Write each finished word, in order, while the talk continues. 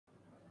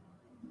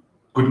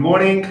Good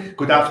morning,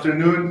 good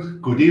afternoon,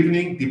 good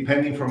evening,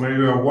 depending from where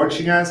you are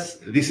watching us.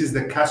 This is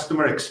the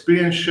Customer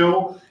Experience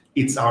Show.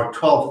 It's our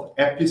 12th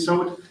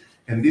episode,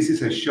 and this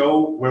is a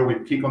show where we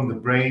pick on the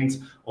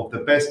brains of the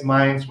best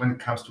minds when it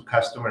comes to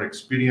customer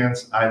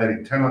experience, either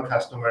internal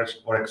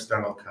customers or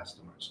external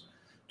customers.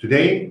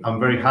 Today, I'm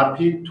very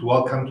happy to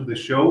welcome to the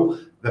show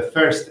the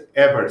first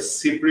ever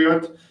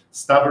Cypriot,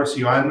 Stavros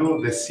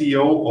Ioannou, the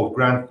CEO of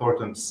Grant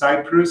Thornton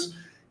Cyprus.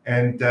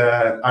 And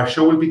our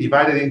show will be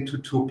divided into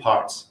two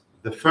parts.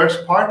 The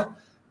first part,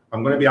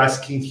 I'm going to be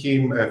asking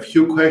him a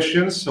few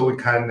questions so we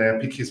can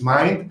pick his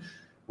mind.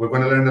 We're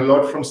going to learn a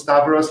lot from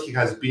Stavros. He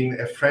has been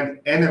a friend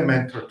and a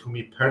mentor to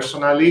me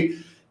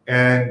personally.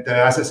 And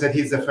as I said,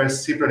 he's the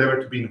first Cypriot ever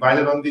to be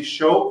invited on this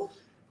show.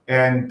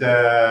 And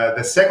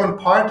the second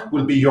part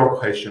will be your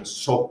questions.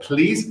 So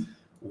please,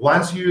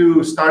 once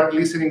you start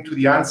listening to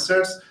the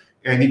answers,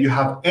 and if you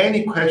have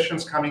any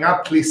questions coming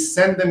up, please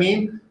send them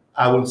in.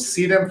 I will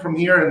see them from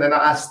here and then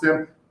I'll ask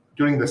them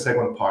during the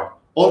second part.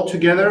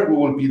 Altogether, we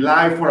will be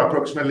live for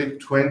approximately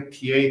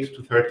 28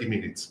 to 30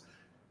 minutes.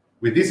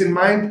 With this in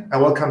mind, I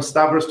welcome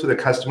Stavros to the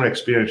Customer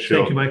Experience Show.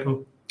 Thank you,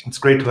 Michael. It's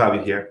great to have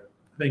you here.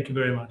 Thank you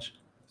very much.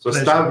 So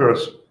Pleasure.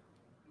 Stavros,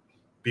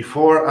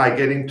 before I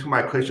get into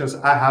my questions,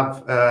 I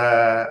have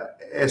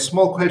a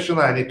small question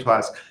I need to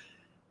ask.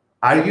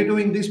 Are you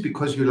doing this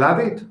because you love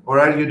it, or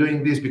are you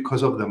doing this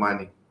because of the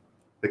money,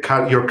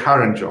 your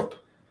current job?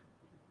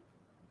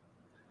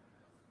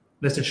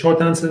 There's a short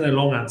answer and a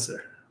long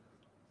answer.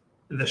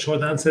 The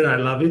short answer, I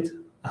love it.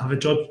 I have a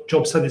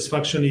job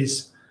satisfaction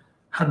is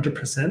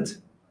 100%.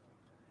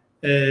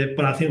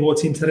 But I think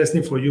what's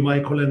interesting for you,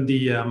 Michael, and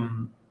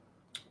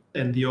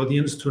the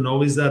audience to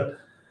know is that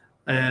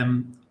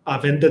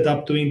I've ended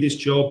up doing this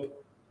job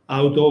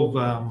out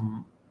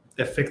of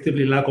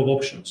effectively lack of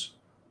options.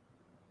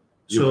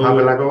 You have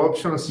a lack of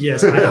options?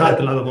 Yes, I had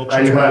a lot of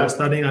options. When I was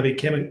studying, I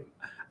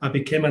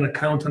became an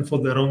accountant for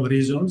the wrong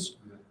reasons.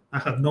 I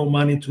had no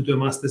money to do a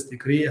master's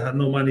degree. I had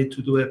no money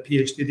to do a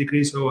PhD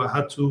degree, so I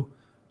had to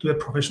do a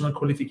professional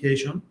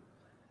qualification.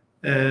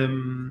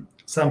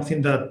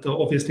 Something that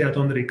obviously I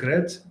don't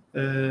regret.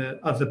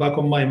 At the back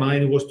of my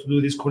mind was to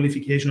do this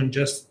qualification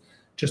just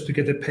to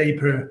get a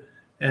paper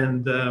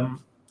and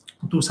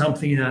do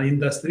something in an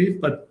industry.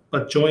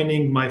 But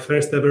joining my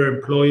first ever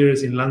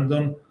employers in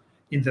London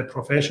in the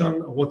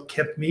profession, what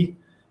kept me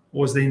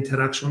was the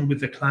interaction with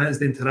the clients,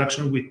 the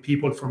interaction with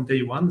people from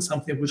day one,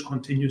 something which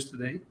continues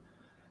today.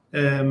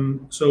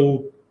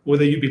 So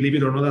whether you believe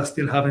it or not, I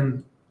still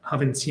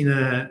haven't seen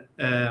a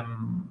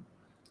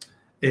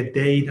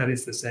day that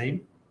is the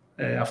same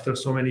after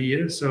so many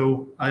years.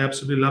 So I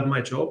absolutely love my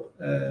job,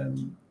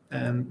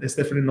 and it's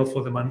definitely not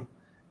for the money.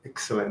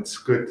 Excellent,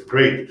 good,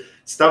 great.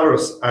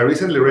 Stavros, I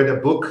recently read a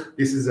book.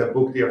 This is a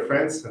book, dear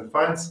friends and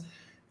fans.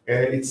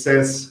 It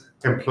says,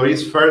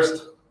 employees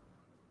first,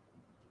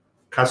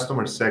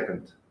 customers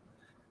second.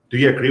 Do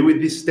you agree with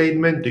this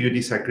statement? Do you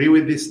disagree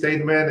with this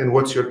statement? And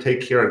what's your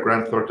take here at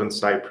Grant Thornton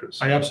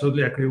Cyprus? I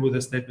absolutely agree with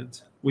the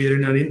statement. We are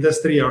in an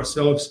industry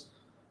ourselves,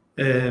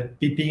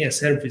 being a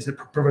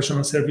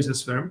professional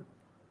services firm.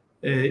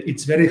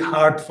 It's very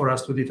hard for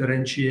us to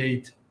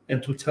differentiate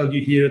and to tell you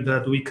here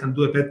that we can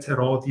do a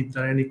better audit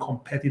than any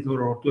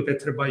competitor or do a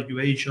better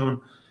valuation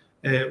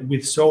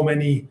with so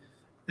many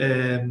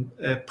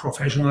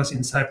professionals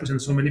in Cyprus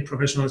and so many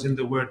professionals in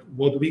the world.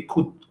 What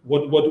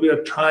we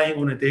are trying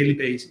on a daily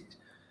basis,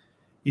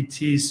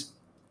 it is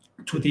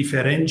to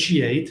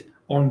differentiate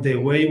on the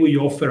way we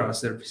offer our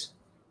service,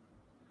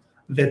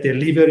 the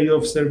delivery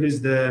of service,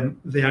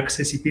 the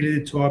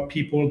accessibility to our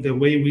people, the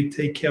way we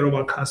take care of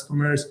our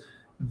customers.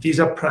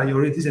 These are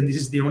priorities, and this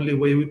is the only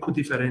way we could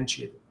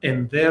differentiate.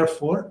 And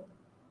therefore,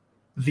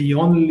 the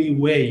only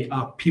way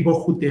our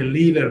people who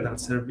deliver that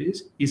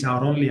service is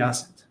our only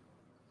asset.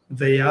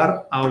 They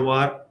are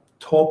our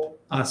top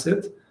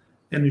asset,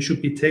 and we should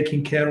be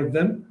taking care of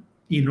them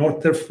in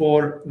order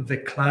for the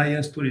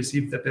clients to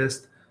receive the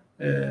best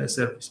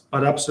service.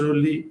 But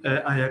absolutely,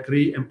 I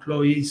agree,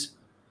 employees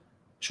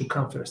should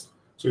come first.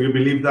 So you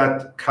believe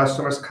that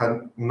customers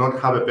can not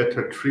have a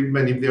better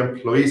treatment if the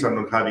employees are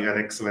not having an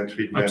excellent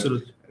treatment?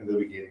 Absolutely. In the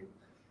beginning.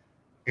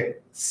 Okay.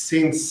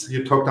 Since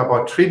you talked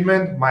about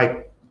treatment,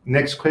 my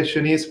next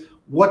question is,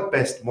 what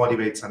best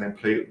motivates an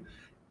employee?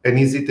 And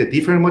is it a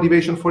different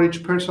motivation for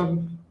each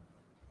person?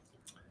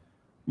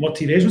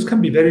 Motivations can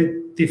be very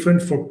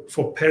different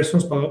for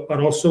persons, but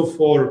also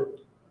for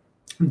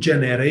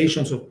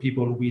generations of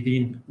people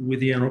within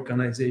an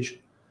organization.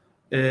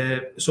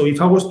 So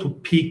if I was to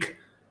pick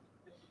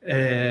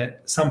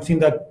something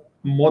that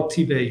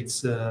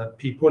motivates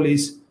people,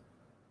 is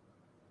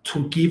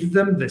to give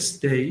them the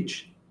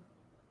stage,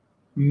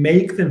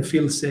 make them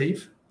feel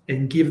safe,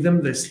 and give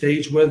them the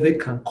stage where they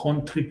can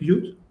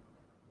contribute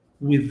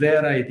with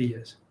their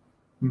ideas.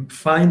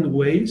 Find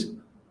ways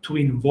to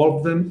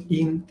involve them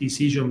in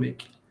decision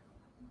making.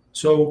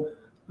 So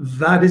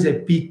that is a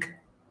big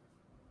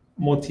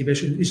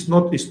motivation. It's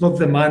not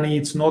the money.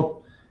 It's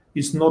not.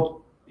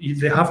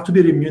 They have to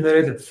be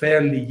remunerated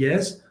fairly,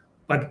 yes,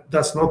 but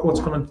that's not what's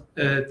going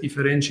to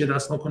differentiate.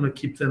 That's not going to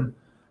keep them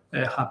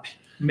happy.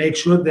 Make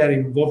sure they're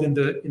involved in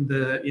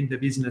the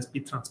business. Be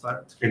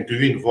transparent. And do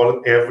you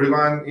involve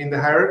everyone in the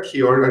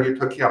hierarchy, or are you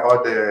talking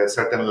about a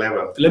certain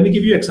level? Let me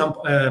give you an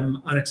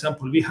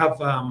example. We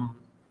have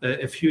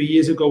a few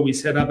years ago we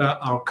set up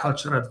our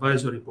culture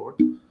advisory board.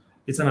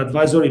 It's an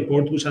advisory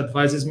board which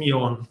advises me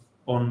on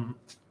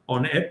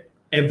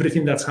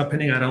everything that's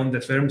happening around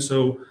the firm.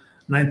 So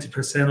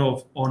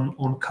 90%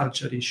 on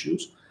culture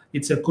issues.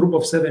 It's a group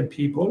of 7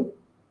 people,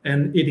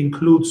 and it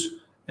includes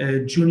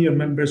junior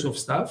members of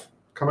staff.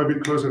 Come a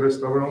bit closer,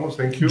 Stavros.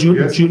 Thank you.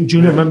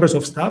 Junior members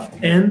of staff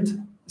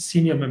and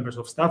senior members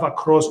of staff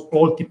across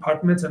all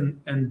departments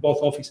and both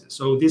offices.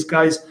 So these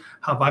guys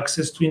have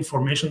access to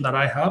information that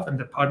I have and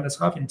the partners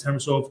have in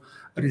terms of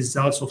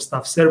results of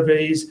staff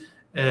surveys.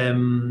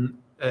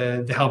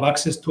 They have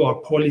access to our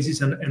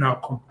policies and our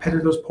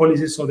competitors'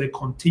 policies, so they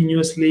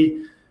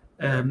continuously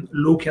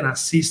look and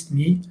assist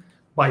me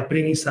by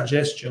bringing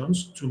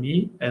suggestions to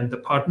me and the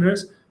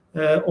partners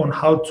on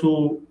how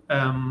to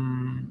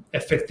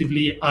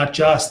effectively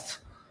adjust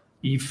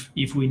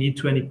if we need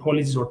to any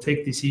policies or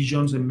take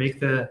decisions and make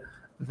the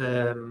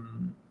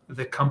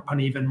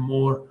company even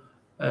more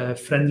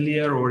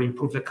friendlier or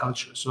improve the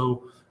culture.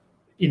 So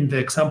in the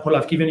example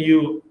I've given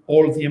you,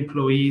 all the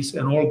employees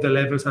and all the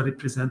levels are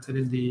represented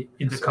in the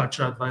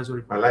culture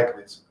advisory board. I like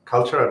this.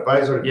 Culture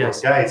advisory board.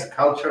 Guys,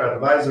 culture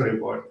advisory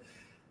board.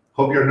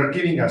 Hope you're not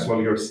giving us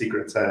all your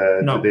secrets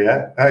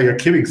today. You're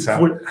keeping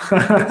some.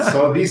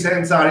 So this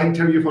ends our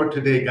interview for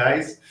today,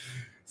 guys.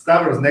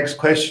 Stavros, next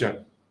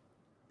question.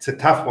 It's a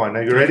tough one.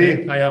 Are you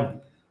ready? I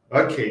am.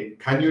 Okay.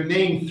 Can you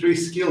name 3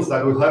 skills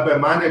that will help a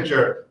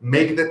manager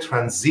make the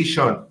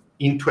transition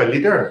into a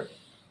leader?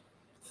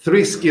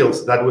 3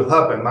 skills that will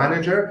help a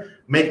manager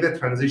make the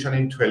transition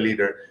into a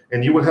leader.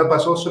 And you will help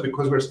us also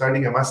because we're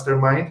starting a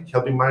mastermind,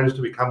 helping managers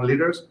to become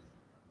leaders.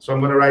 So I'm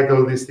going to write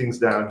all these things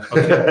down.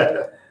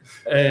 Okay.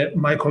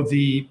 Michael,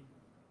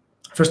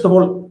 first of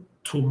all,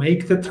 to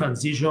make the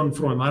transition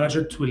from a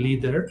manager to a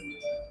leader,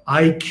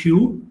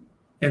 IQ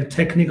and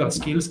technical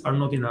skills are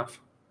not enough.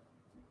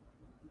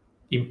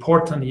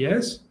 Important,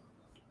 yes,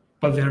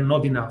 but they're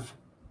not enough.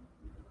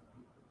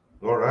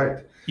 All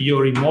right.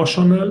 Your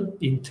emotional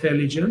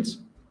intelligence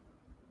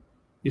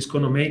is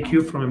going to make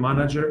you from a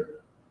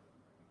manager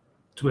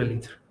to a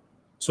leader.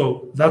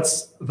 So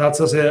that's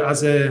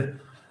as a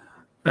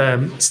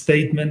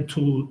statement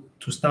to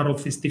start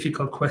off this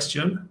difficult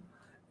question.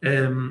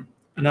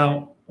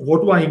 Now,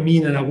 what do I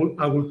mean? And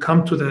I will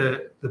come to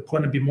the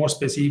point and be more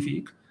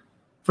specific.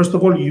 First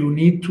of all, you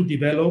need to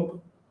develop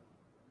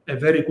a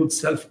very good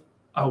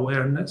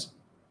self-awareness,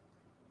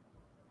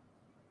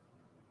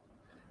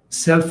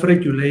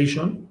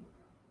 self-regulation.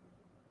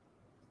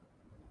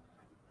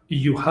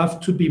 You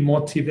have to be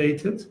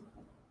motivated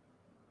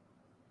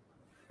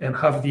and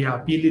have the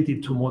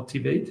ability to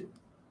motivate.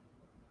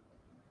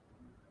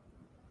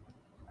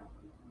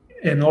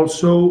 And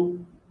also,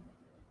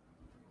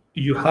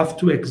 you have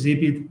to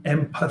exhibit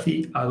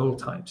empathy at all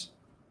times.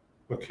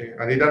 Okay,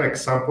 I need an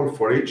example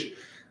for each.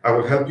 I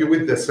will help you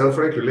with the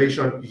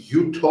self-regulation.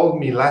 You told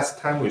me last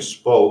time we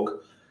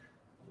spoke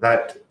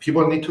that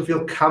people need to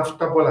feel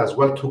comfortable as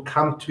well to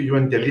come to you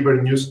and deliver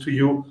news to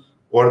you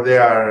or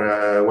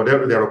their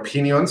whatever their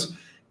opinions,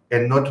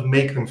 and not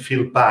make them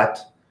feel bad.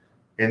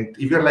 And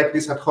if you're like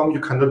this at home, you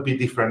cannot be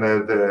different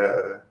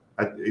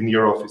in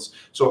your office.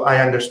 So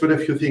I understood a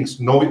few things.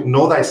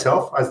 Know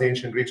thyself, as the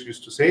ancient Greeks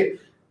used to say,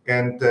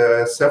 and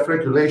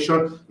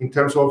self-regulation in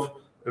terms of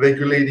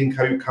regulating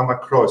how you come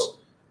across.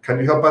 Can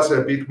you help us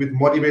a bit with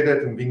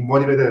motivated and being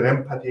motivated and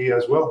empathy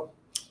as well?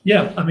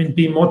 Yeah, I mean,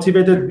 being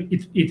motivated,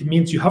 it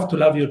means you have to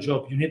love your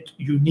job.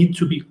 You need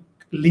to be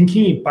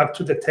linking it back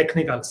to the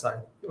technical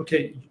side.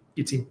 Okay,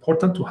 it's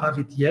important to have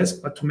it, yes,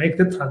 but to make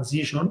the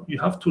transition, you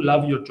have to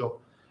love your job.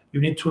 You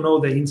need to know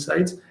the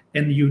insights,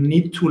 and you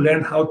need to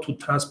learn how to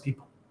trust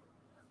people.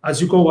 As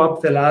you go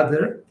up the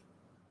ladder,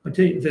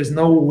 okay, there's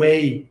no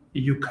way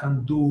you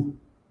can do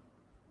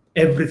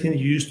everything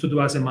you used to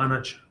do as a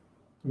manager.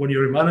 When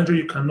you're a manager,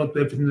 you cannot do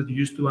everything that you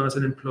used to do as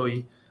an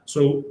employee.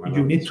 So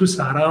you need to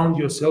surround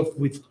yourself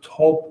with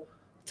top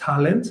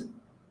talent,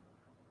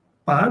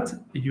 but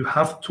you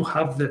have to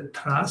have the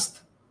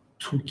trust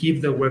to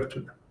give the work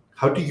to them.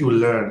 How do you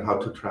learn how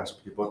to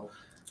trust people?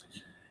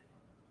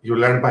 You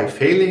learn by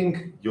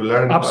failing. You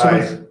learn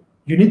Absolutely.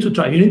 You need to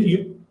try.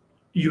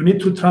 You need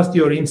to trust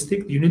your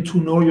instinct. You need to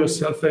know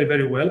yourself very,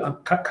 very well. I'm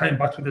coming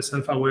back to the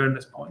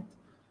self-awareness point.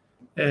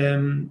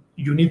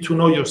 You need to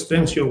know your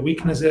strengths, your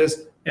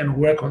weaknesses, and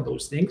work on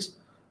those things.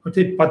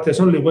 Okay, but there's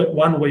only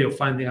one way of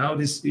finding out.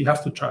 Is you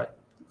have to try.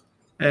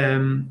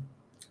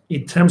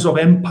 In terms of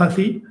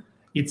empathy,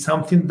 it's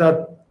something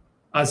that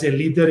as a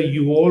leader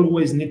you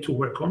always need to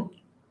work on.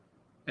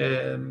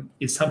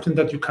 It's something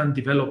that you can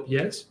develop,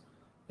 yes,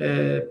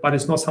 but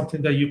it's not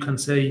something that you can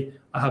say,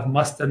 I have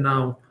mastered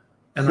now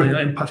and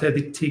I'm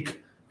empathetic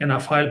tick and I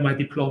filed my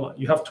diploma.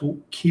 You have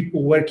to keep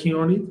working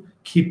on it,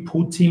 keep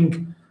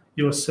putting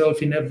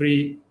yourself in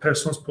every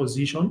person's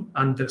position,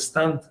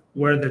 understand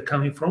where they're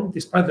coming from,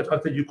 despite the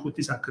fact that you could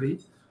disagree.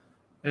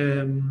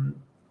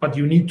 But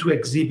you need to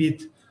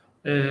exhibit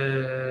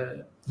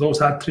those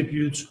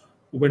attributes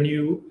when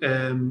you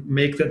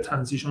make the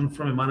transition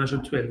from a manager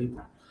to a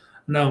leader.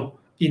 Now,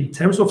 in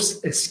terms of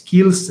a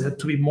skill set,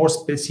 to be more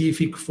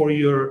specific for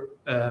your,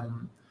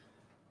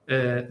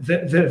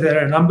 there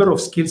are a number of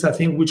skills, I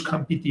think, which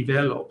can be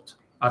developed,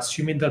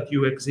 assuming that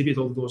you exhibit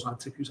all those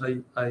attributes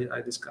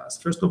I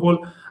discussed. First of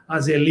all,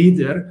 as a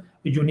leader,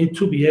 you need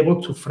to be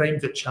able to frame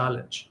the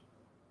challenge.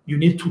 You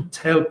need to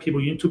tell people,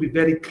 you need to be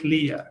very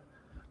clear.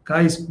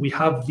 Guys, we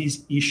have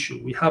this issue,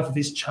 we have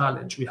this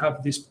challenge, we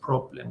have this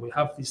problem, we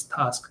have this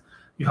task.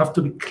 You have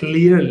to be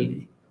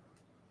clearly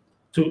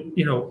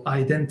to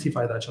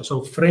identify that.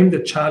 So frame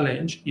the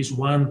challenge is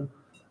one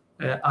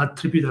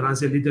attribute that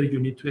as a leader you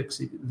need to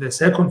exhibit. The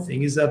second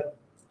thing is that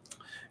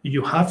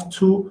you have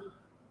to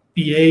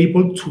be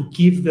able to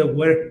give the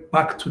work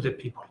back to the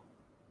people.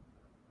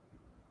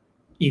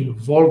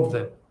 Involve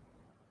them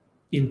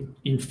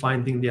in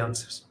finding the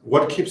answers.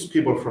 What keeps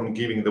people from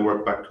giving the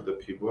work back to the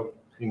people?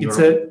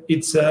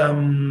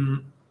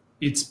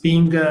 It's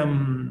being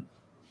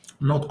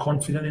not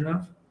confident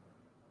enough,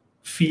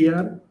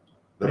 fear.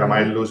 That I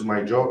might lose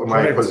my job,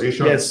 my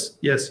position. Yes.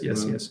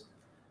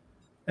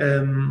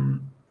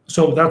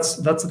 So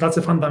that's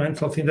a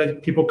fundamental thing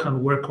that people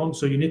can work on.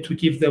 So you need to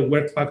give the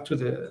work back to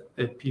the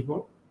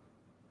people.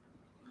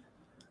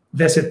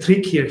 There's a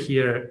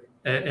trickier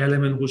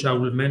element which I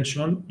will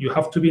mention. You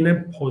have to be in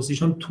a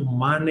position to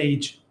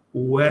manage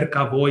work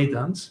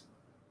avoidance.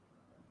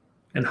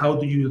 And how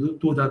do you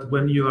do that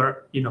when you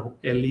are,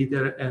 a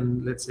leader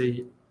and let's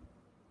say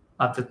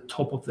at the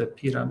top of the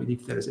pyramid,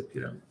 if there is a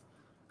pyramid?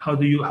 How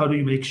do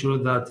you make sure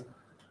that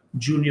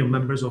junior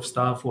members of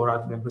staff or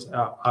other members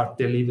are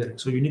delivering?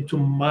 So you need to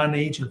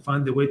manage and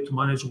find a way to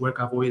manage work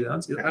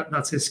avoidance.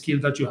 That's a skill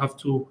that you have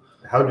to.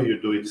 How do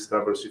you do it,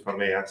 Stavros, if I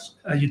may ask?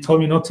 You told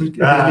me not to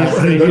reveal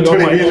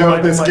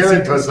the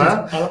skeletons,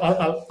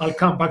 huh? I'll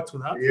come back to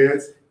that.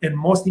 Yes. And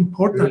most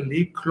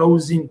importantly,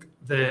 closing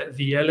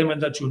the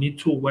element that you need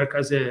to work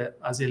as a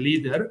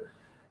leader,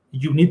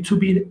 you need to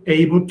be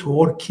able to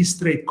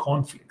orchestrate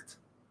conflict.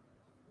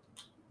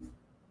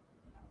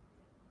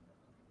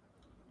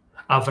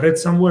 I've read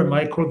somewhere,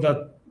 Michael,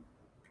 that...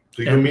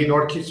 Do you mean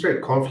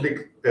orchestrate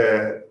conflict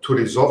to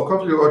resolve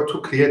conflict or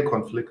to create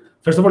conflict?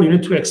 First of all, you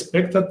need to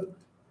expect that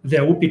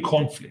there will be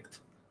conflict.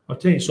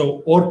 Okay,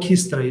 so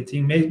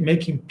orchestrating,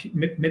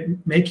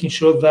 making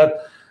sure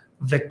that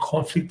the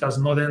conflict does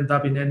not end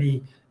up in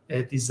any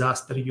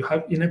disaster. You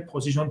have in a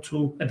position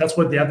to, and that's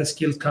where the other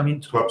skills come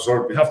into. To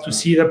absorb it. You have to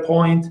see the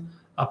point,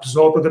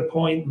 absorb the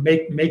point,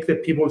 make the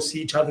people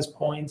see each other's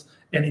points,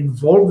 and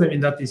involve them in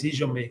that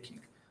decision making.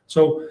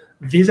 So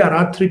these are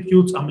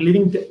attributes. I'm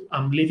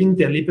leaving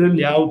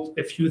deliberately out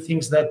a few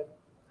things that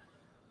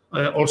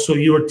also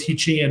you're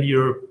teaching and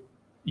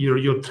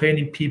you're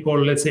training people.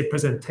 Let's say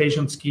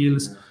presentation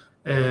skills,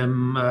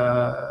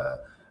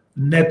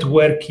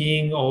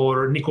 networking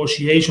or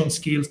negotiation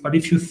skills. But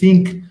if you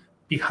think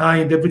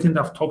behind everything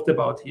I've talked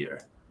about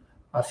here,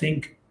 I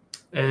think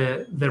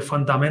they're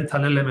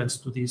fundamental elements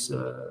to this.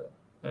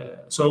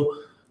 So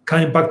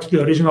coming back to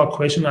the original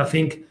question, I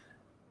think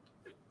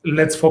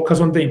let's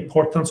focus on the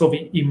importance of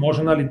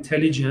emotional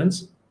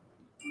intelligence.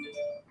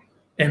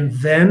 And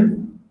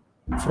then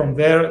from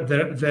there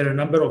are a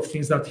number of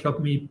things that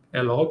help me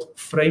a lot.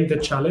 Frame the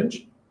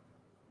challenge,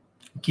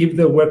 give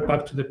the work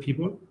back to the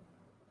people,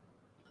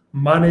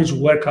 manage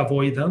work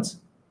avoidance,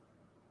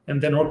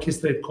 and then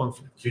orchestrate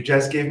conflict. You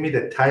just gave me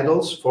the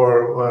titles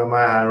for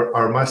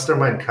our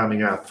mastermind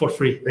coming up. For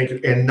free. Thank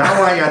you. And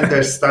now I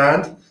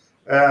understand.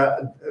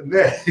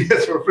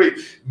 Yes, for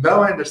free.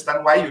 Now I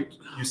understand why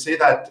you say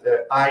that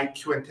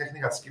IQ and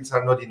technical skills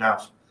are not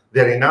enough.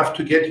 They're enough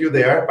to get you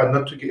there, but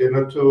not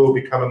to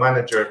become a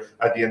manager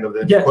at the end of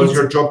the day, because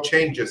your job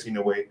changes in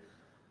a way.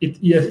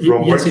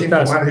 Yes, it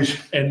does.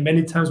 And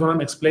many times when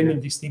I'm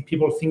explaining this thing,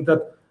 people think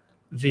that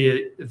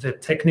the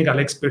technical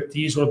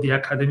expertise or the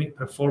academic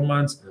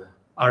performance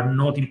are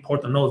not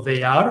important. No,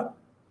 they are,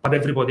 but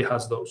everybody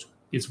has those.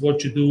 It's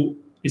what you do.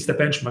 It's the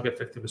benchmark,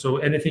 effectively. So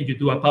anything you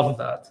do above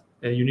that,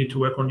 you need to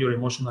work on your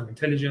emotional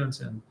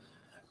intelligence and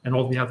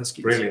all the other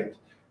skills. Brilliant.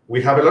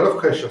 We have a lot of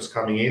questions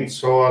coming in,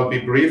 so I'll be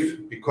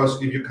brief,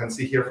 because if you can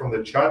see here from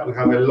the chat, we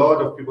have a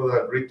lot of people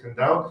that have written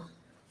down.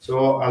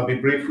 So I'll be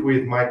brief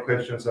with my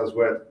questions as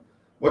well.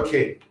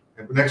 Okay,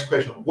 next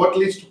question. What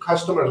leads to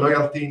customer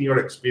loyalty in your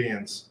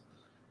experience?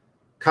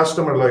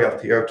 Customer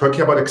loyalty. You're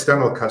talking about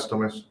external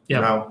customers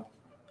now.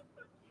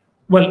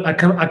 Well, I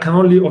can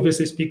only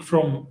obviously speak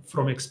from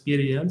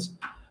experience.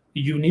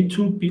 You need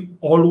to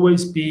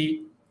always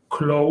be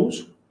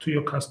close to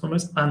your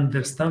customers,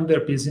 understand their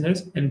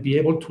business, and be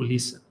able to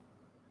listen.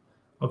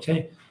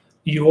 Okay?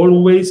 You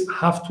always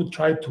have to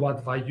try to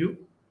add value,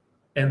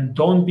 and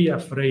don't be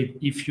afraid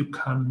if you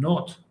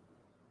cannot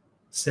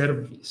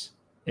service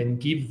and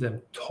give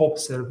them top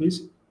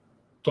service.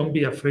 Don't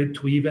be afraid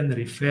to even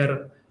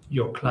refer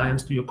your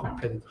clients to your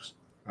competitors.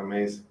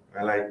 Amazing.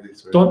 I like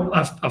this.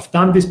 I've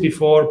done this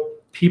before.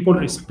 People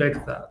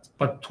respect that.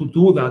 But to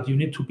do that, you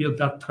need to build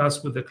that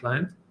trust with the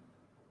client.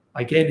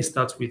 Again, it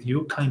starts with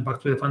you, coming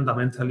back to the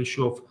fundamental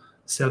issue of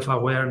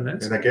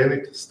self-awareness. And again,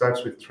 it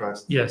starts with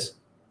trust. Yes.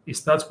 It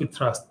starts with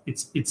trust.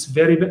 It's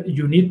very,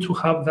 you need to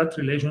have that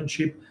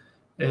relationship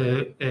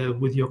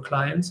with your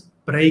clients,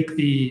 break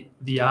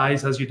the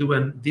ice as you do,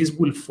 and this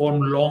will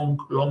form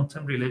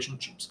long-term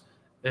relationships.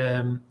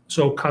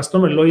 So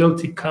customer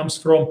loyalty comes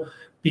from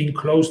being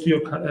close to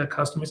your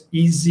customers,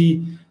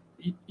 easily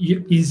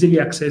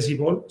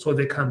accessible, so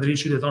they can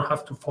reach you. They don't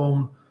have to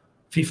phone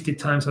 50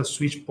 times a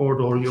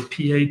switchboard or your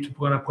PA to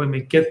book an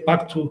appointment. Get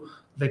back to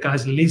the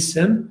guys,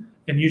 listen,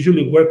 and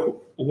usually work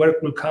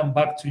will come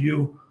back to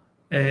you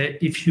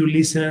if you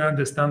listen and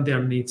understand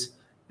their needs.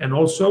 And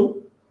also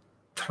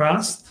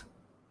trust,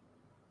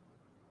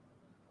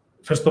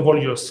 first of all,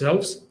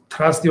 yourselves,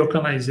 trust the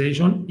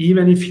organization.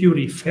 Even if you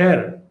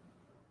refer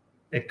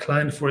a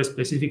client for a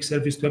specific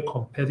service to a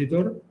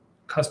competitor,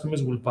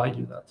 customers will buy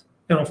you that.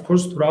 And of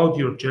course, throughout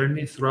your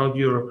journey, throughout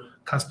your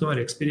customer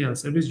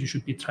experience service, you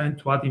should be trying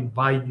to add in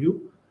value,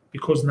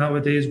 because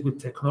nowadays with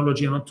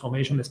technology and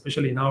automation,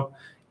 especially in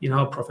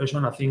our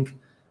profession, I think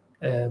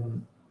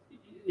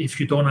if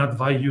you don't add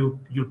value,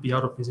 you'll be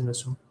out of business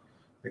soon.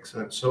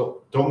 Excellent.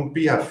 So don't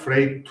be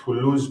afraid to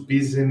lose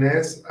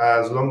business.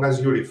 As long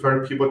as you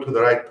refer people to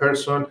the right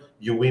person,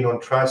 you win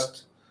on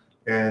trust,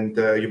 and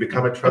you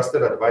become a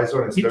trusted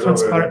advisor. Be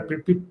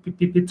transparent.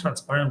 Be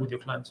transparent with your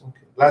clients.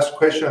 Okay. Last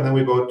question, and then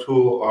we go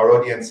to our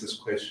audience's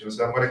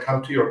questions. I'm going to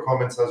come to your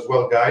comments as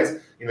well, guys.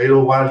 In a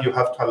little while, you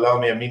have to allow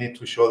me a minute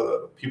to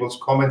show people's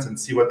comments and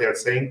see what they're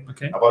saying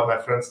about my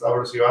friend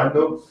Stavros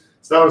Ioannidou.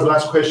 Stavros,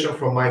 last question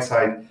from my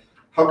side.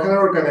 How can an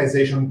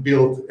organization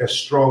build a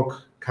strong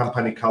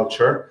company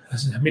culture?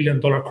 That's $1 million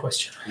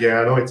question.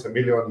 Yeah, I know it's €1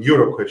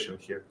 million question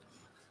here.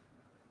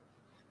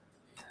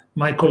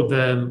 Michael,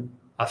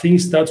 I think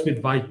it starts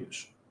with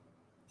values.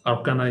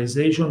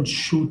 Organizations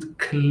should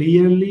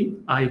clearly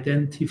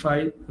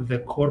identify the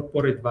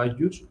corporate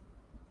values.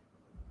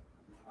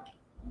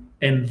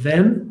 And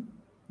then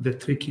the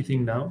tricky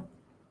thing now,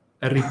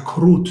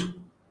 recruit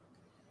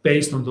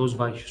based on those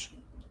values.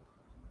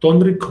 Don't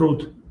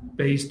recruit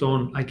based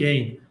on,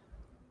 again,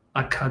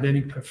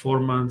 academic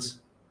performance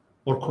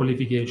or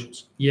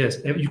qualifications. Yes,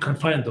 you can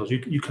find those.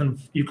 You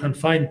can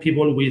find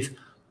people with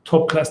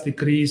top class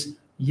degrees.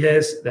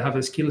 Yes, they have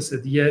a skill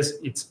set. Yes,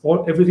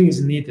 everything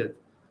is needed.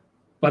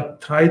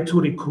 But try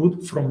to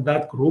recruit from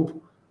that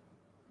group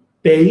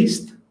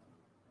based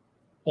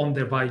on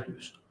their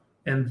values.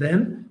 And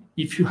then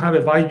if you have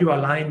a value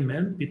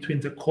alignment between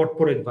the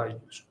corporate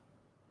values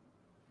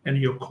and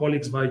your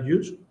colleagues'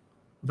 values,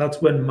 that's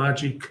when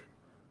magic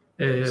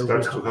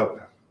starts to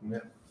happen. Yeah.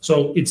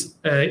 So it's,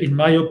 in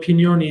my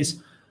opinion,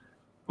 is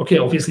okay.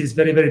 Obviously, it's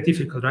very, very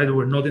difficult, right?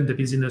 We're not in the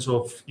business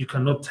of, you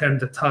cannot turn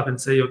the tap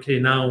and say, okay,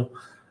 now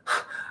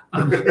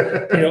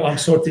I'm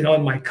sorting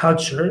out my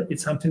culture.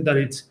 It's something that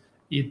it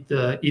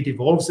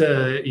evolves.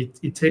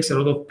 It takes a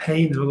lot of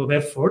pain, a lot of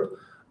effort.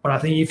 But I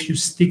think if you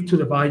stick to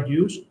the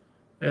values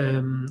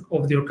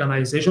of the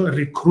organization and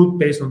recruit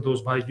based on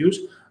those values,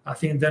 I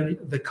think then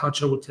the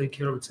culture will take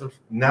care of itself.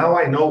 Now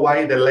I know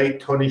why the late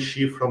Tony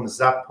Hsieh from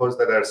Zappos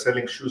that are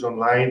selling shoes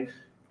online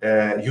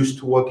used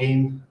to walk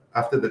in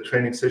after the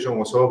training session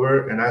was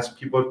over and ask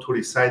people to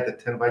recite the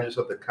 10 values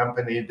of the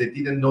company. If they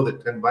didn't know the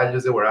 10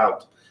 values, they were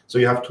out. So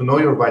you have to know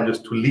your values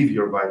to live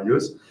your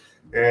values.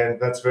 And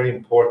that's very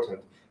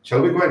important.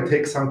 Shall we go and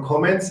take some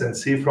comments and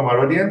see from our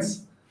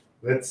audience?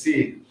 Let's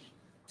see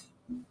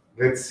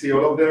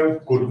all of them.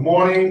 Good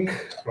morning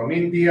from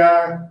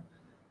India.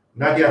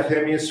 Nadia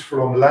Themis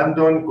from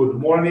London. Good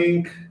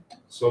morning.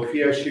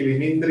 Sofia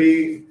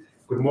Shilimindri.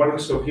 Good morning,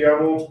 Sofia.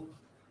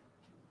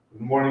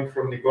 Good morning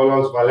from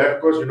Nikolaos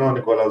Valerkos. You know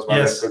Nikolaos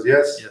Valerkos,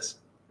 yes? Yes.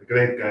 A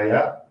great guy,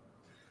 yeah?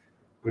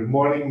 Good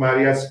morning,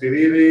 Maria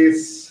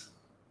Spiridis.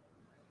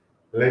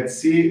 Let's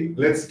see.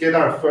 Let's get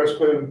our first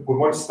question. Good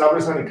morning,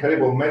 Stavros, an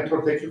incredible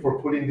mentor. Thank you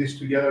for putting this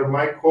together,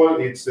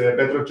 Michael. It's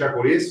Petros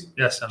Chakouris.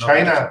 Yes, I know.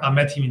 China. I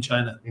met him in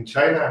China. In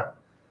China.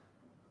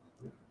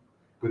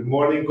 Good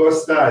morning,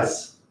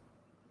 Kostas.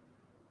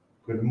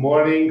 Good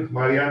morning,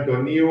 Maria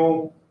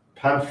Antoniou.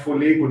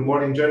 Panfuli. Good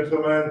morning,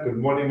 gentlemen. Good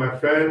morning, my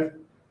friend.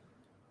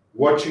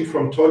 Watching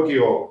from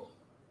Tokyo.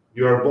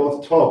 You are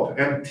both top.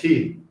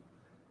 MT.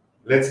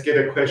 Let's get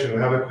a question.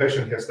 We have a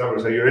question here,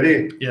 Stavros. Are you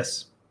ready?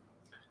 Yes.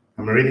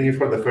 I'm reading it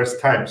for the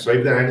first time. So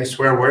if there are any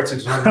swear words,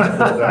 it's not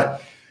about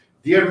that.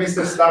 Dear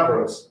Mr.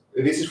 Stavros,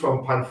 this is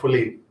from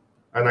Panfuli,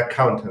 an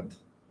accountant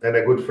and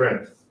a good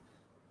friend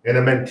and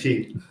a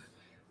mentee.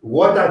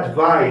 What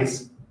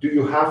advice do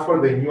you have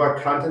for the new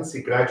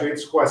accountancy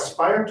graduates who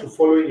aspire to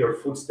follow in your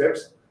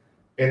footsteps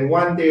and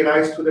one day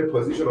rise to the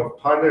position of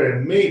partner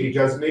and maybe,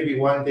 just maybe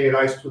one day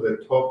rise to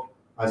the top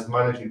as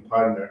managing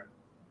partner?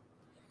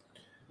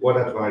 What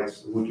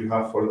advice would you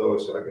have for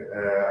those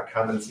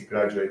accountancy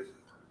graduates?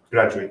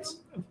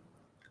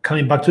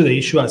 Coming back to the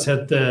issue I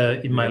said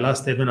in my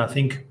last statement, I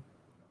think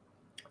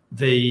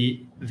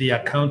the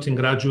accounting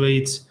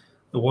graduates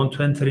that want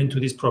to enter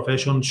into this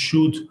profession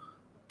should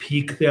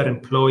pick their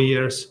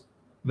employers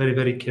very,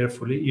 very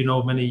carefully. You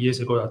know, many years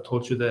ago, I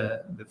taught you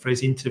the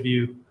phrase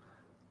interview.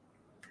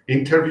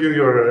 Interview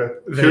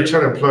your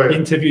future employer.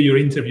 Interview your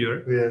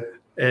interviewer. Yeah.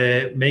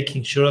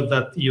 making sure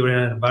that you're in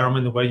an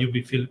environment where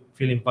you feel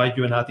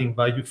value and adding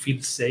value,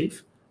 feel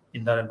safe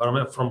in that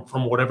environment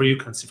from whatever you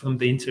can see from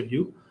the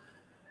interview.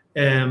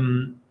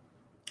 And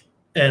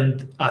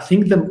I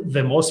think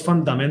the most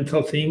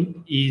fundamental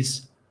thing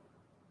is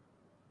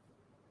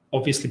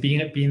obviously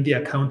being the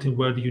accounting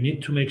world. You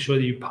need to make sure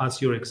that you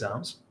pass your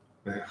exams.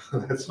 Yeah,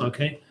 that's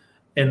okay.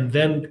 And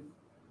then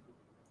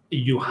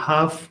you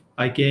have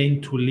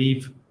again to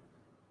live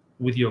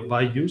with your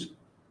values,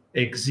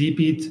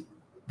 exhibit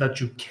that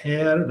you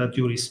care, that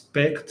you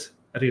respect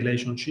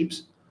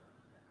relationships.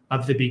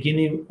 At the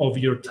beginning of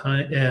your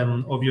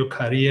time of your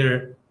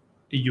career,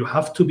 you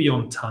have to be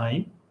on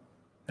time,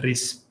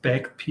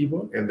 respect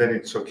people. And then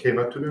it's okay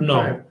not to be on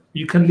No, time.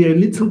 you can be a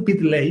little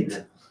bit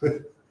late,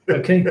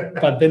 okay,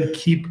 but then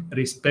keep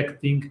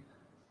respecting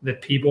the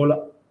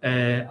people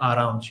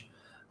around you.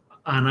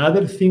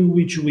 Another thing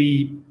which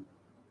we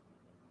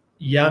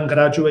young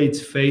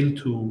graduates fail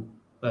to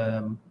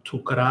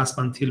grasp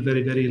until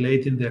very, very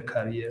late in their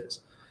careers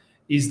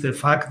is the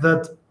fact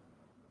that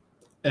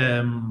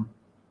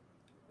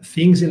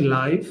things in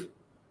life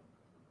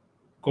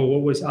go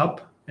always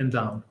up and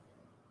down.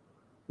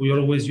 We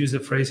always use the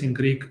phrase in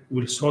Greek,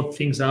 we'll sort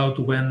things out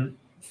when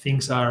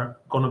things are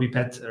going to be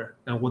better.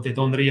 And what they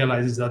don't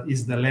realize is that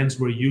is the lens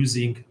we're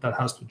using that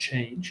has to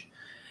change.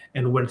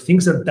 And when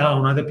things are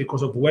down, either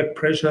because of work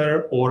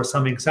pressure or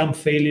some exam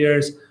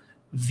failures,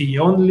 the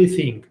only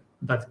thing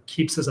that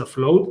keeps us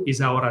afloat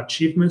is our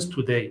achievements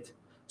to date.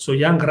 So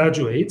young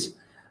graduates,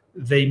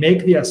 they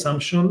make the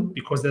assumption,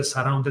 because they're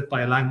surrounded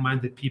by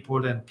like-minded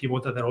people and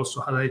people that are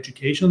also had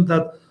education,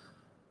 that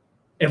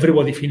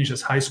everybody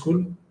finishes high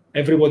school,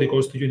 everybody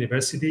goes to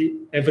university,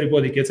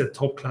 everybody gets a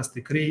top-class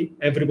degree,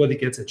 everybody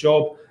gets a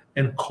job,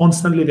 and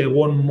constantly they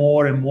want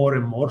more and more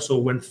and more. So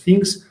when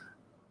things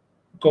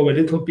go a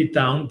little bit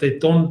down, they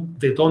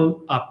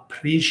don't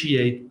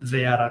appreciate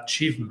their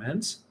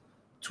achievements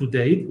to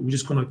date, which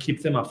is going to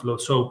keep them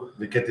afloat. So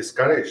they get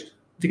discouraged.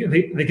 They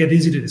get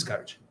easily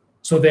discouraged.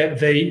 So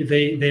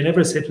they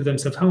never say to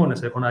themselves, hang on a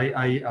second,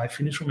 I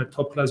finished from a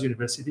top-class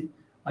university,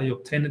 I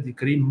obtained a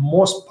degree,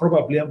 most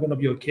probably I'm going to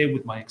be okay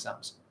with my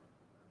exams.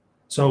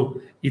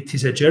 So it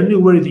is a journey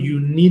where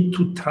you need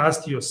to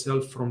trust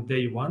yourself from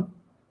day one,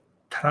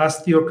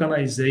 trust the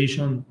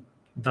organization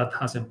that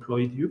has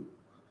employed you.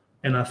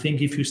 And I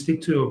think if you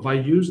stick to your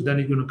values, then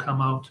you're going to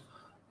come out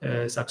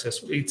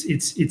successful.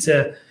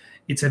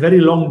 It's a very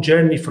long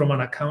journey from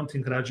an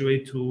accounting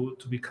graduate to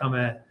become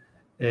a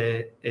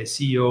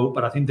CEO,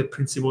 but I think the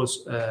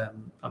principles are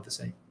the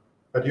same.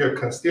 But you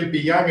can still be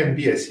young and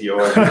be a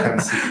CEO, as you can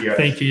see here.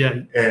 Thank you,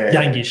 yeah.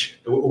 Youngish.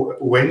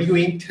 When you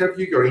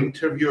interview your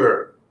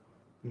interviewer,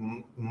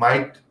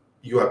 might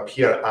you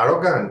appear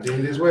arrogant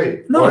in this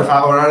way? No.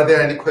 Or are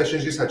there any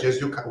questions you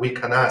suggest we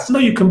can ask? No,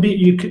 you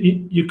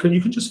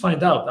can just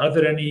find out. Are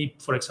there any,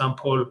 for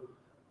example,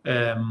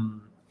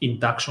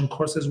 induction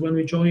courses when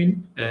we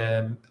join?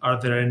 Are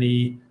there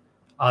any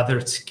other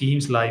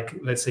schemes like,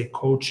 let's say,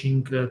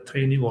 coaching,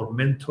 training, or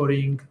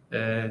mentoring?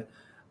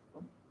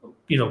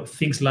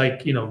 Things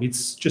like,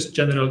 it's just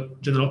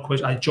general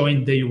question. I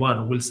joined day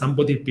one. Will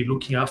somebody be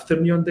looking after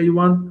me on day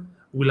one?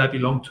 Will I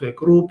belong to a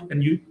group?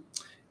 And you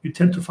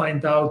tend to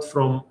find out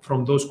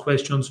from those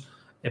questions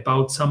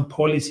about some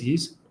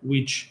policies,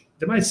 which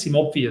they might seem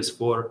obvious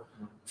for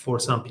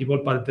some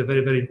people, but they're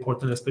very, very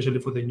important, especially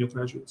for the new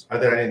graduates. Are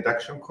there an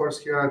induction course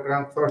here at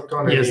Grant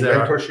Thornton? Yes, any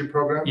there mentorship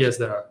programs? Yes,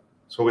 there are.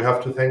 So we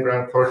have to thank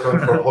Grant Thornton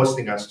for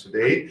hosting us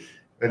today.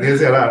 And yes,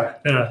 there are.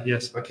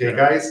 Yes. Okay,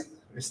 guys,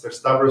 Mr.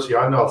 Stavros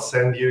Ioannou, I'll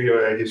send you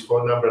his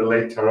phone number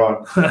later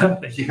on.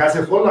 He has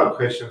a follow-up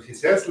question. He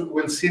says,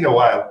 we'll see in a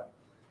while.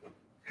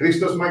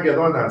 Christos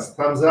Magedonas,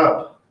 thumbs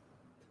up.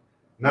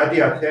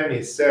 Nadia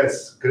Themi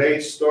says,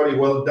 great story,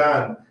 well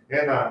done.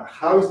 Anna,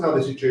 how is now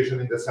the situation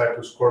in the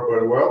Cyprus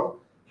corporate world?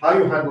 How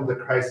you handled the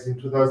crisis in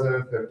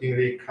 2013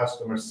 re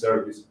customer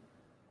service?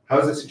 How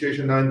is the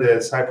situation now in the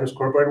Cyprus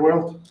corporate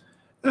world?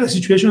 The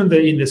situation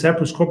in the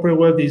Cyprus corporate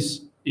world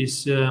is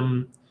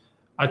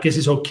I guess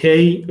it's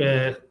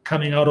okay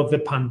coming out of the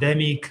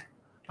pandemic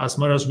as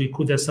much as we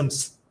could. There's some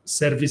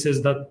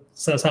services that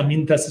some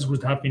industries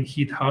would have been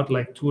hit hard,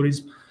 like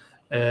tourism.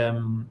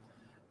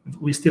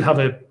 We still have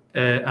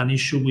an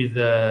issue with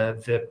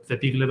the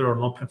big level of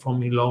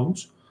non-performing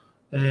loans,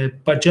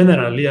 but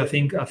generally, I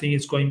think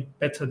it's going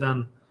better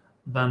than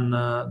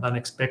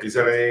expected. Is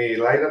there a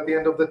light at the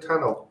end of the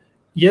tunnel?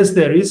 Yes,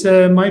 there is.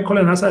 Michael,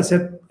 and as I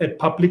said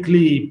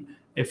publicly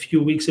a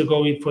few weeks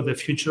ago, for the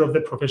future of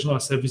the professional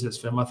services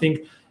firm, I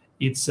think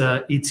it's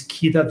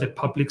key that the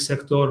public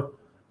sector,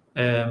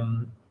 as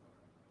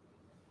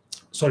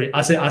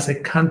a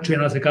country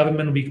and as a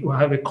government, we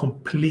have a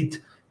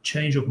complete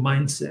change of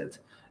mindset.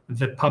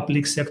 The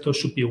public sector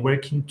should be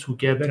working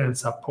together and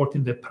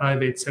supporting the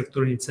private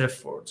sector in its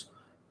efforts,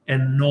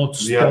 and not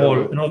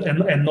stall, not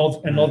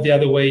the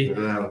other way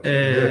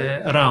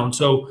around.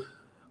 So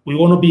we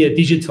want to be a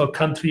digital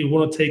country. We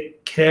want to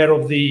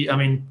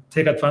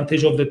take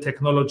advantage of the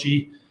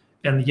technology,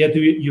 and yet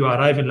you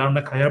arrive in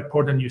Larnaca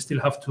Airport and you still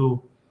have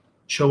to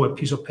show a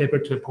piece of paper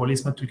to a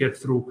policeman to get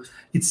through.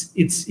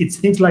 It's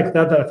things like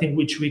that I think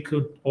which we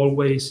could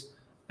always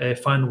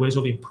find ways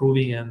of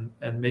improving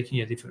and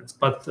making a difference.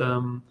 But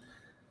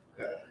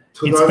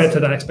it's better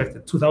than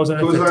expected.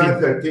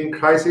 2013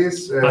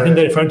 crisis. I think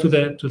they're referring to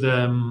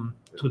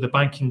the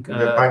banking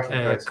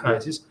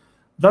crisis.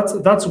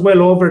 That's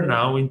well over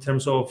now in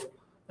terms of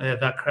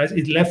that crisis.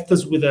 It left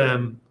us with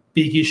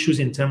big issues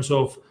in terms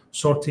of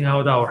sorting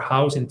out our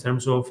house, in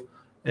terms of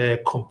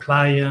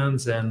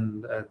compliance,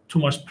 and too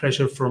much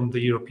pressure from the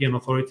European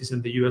authorities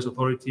and the US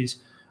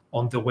authorities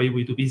on the way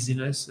we do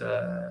business,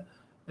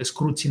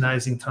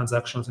 scrutinizing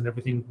transactions and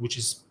everything, which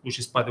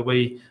is by the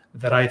way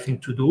the right thing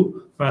to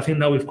do. But I think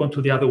now we've gone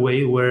to the other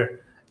way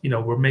where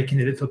we're making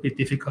it a little bit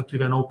difficult to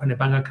even open a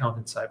bank account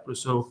in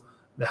Cyprus. So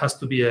there has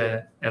to be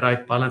a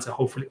right balance, and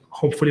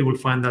hopefully we'll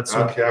find that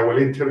soon. Okay, I will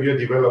interview a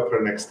developer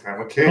next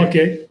time. Okay.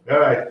 Okay. All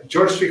right,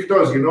 George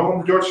Fichtos. You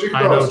know George Fichtos?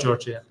 I know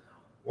George. Yeah.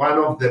 One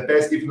of the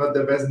best, if not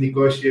the best,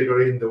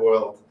 negotiator in the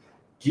world.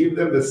 Give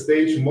them the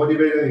stage,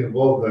 motivate and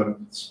involve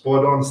them.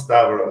 Spot on,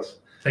 Stavros.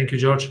 Thank you,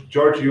 George.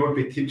 George, you will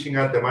be teaching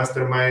at the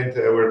mastermind.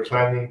 We're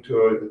planning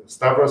to.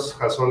 Stavros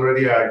has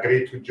already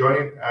agreed to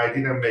join. I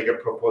didn't make a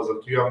proposal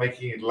to you. I'm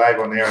making it live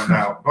on air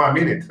now. No, I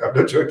mean it. I'm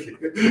not joking.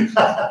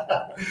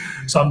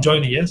 So I'm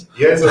joining, yes?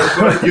 Yes, of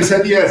course. You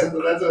said yes.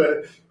 That's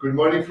good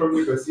morning from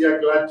Nicosia.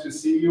 Glad to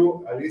see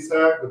you.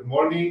 Alisa, good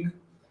morning.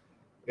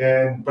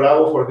 And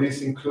bravo for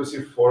this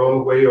inclusive for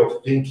all way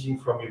of thinking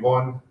from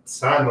Yvonne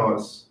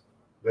Tsanos.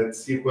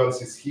 Let's see who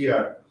else is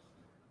here.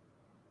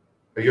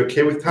 Are you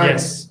okay with time?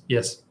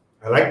 Yes.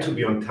 I like to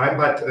be on time,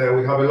 but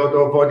we have a lot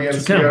of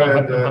audience here.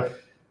 And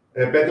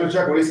Petro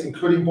Jaguaris,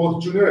 including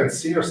both junior and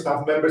senior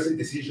staff members in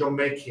decision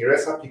making,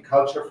 recipe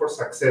culture for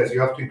success.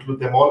 You have to include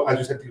them all, as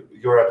you said,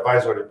 your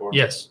advisory board.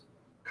 Yes.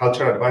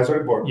 Culture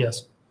advisory board.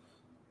 Yes.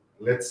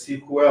 Let's see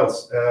who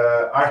else.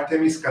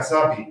 Artemis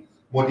Kasabi.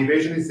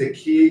 Motivation is the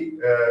key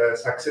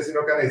success in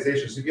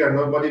organizations. If you are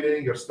not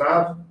motivating your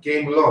staff,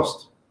 game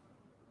lost.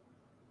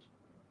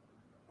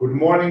 Good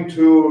morning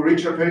to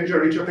Richard Penninger.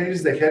 Richard Penninger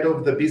is the head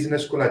of the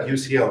business school at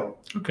UCL.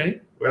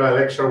 Okay. Where I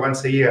lecture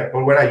once a year,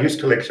 or where I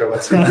used to lecture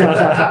once a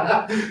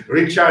year.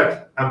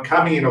 Richard, I'm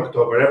coming in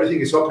October.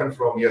 Everything is open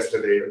from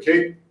yesterday,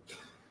 okay?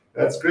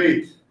 That's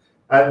great.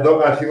 And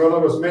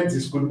Archinodoros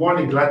Menzies, good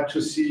morning. Glad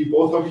to see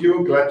both of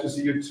you. Glad to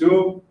see you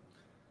too.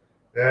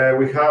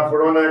 We have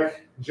Ronak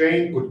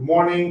Jane, good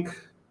morning.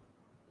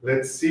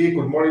 Let's see.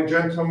 Good morning,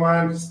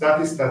 gentlemen.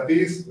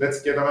 Stathis.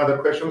 Let's get another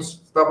question.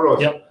 Stavros.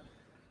 Yep.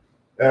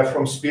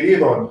 From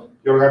Spiridon,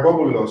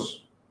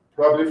 Georgopoulos,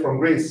 probably from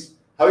Greece.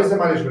 How is the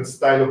management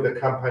style of the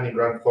company,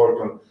 Grant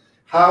Thornton?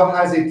 How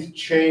has it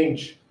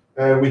changed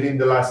within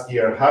the last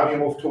year? Have you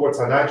moved towards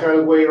an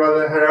agile way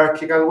rather than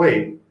hierarchical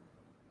way?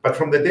 But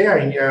from the day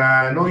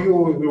I know you,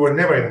 we were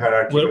never in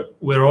hierarchy.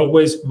 We're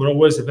always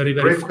a very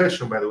great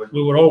question, by the way.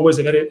 We were always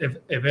a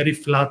very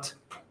flat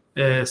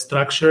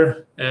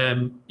structure.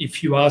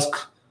 If you ask,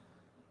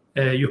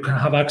 you can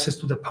have access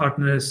to the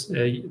partners.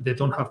 They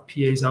don't have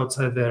PAs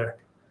outside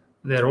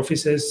their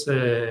offices.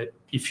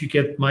 If you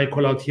get my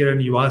call out here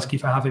and you ask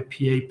if I have a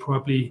PA,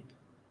 probably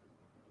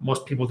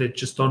most people, they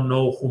just don't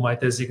know who my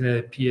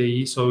designated PA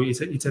is. So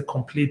it's a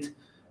complete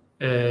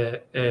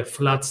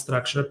flat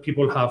structure.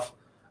 People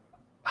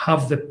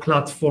have the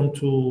platform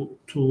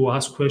to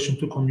ask questions,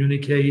 to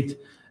communicate.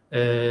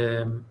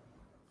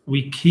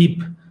 We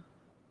keep,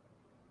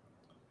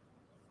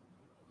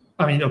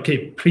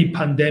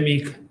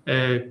 pre-pandemic,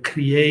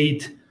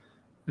 create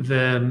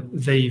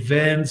the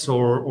events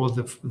or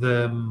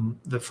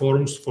the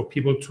forums for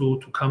people to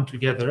come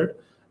together.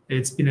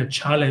 It's been a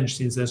challenge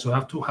since then, so I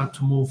had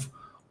to move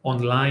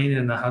online,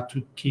 and I had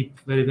to keep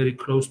very, very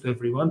close to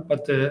everyone.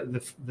 But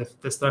the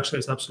structure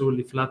is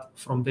absolutely flat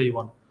from day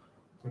one.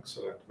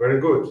 Excellent, very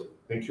good.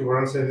 Thank you for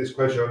answering this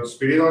question,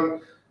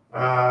 Spiridon.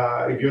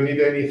 If you need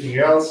anything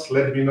else,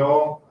 let me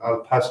know.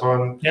 I'll pass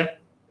on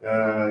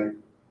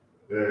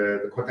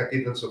the contact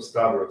details of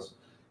Stavros.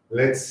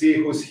 Let's see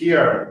who's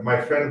here.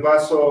 My friend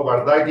Vaso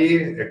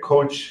Vardagi, a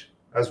coach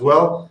as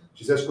well.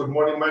 She says, good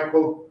morning,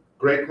 Michael.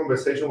 Great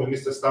conversation with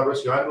Mr.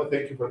 Stavros Ioannou.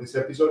 Thank you for this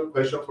episode.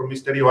 Question for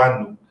Mr.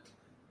 Ioannou.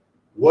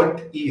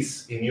 What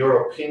is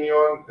your opinion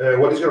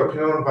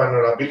on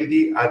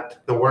vulnerability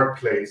at the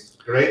workplace?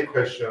 Great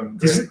question.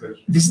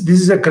 This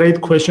is a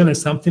great question, and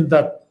something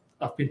that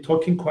I've been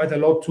talking quite a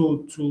lot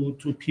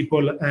to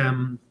people.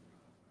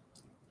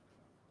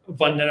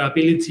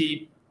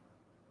 Vulnerability,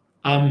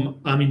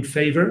 I'm in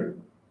favor.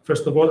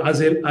 First of all,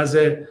 as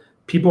a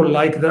people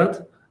like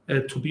that,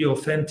 to be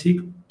authentic,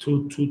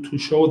 to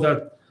show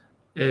that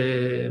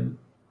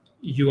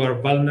you are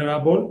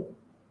vulnerable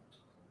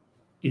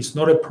is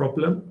not a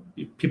problem.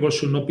 People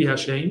should not be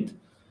ashamed.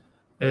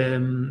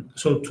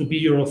 So to be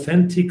your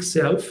authentic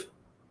self,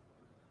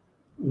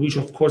 which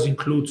of course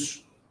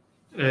includes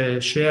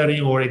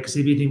sharing or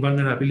exhibiting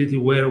vulnerability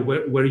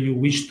where you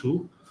wish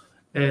to.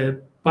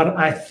 But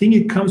I think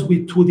it comes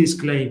with two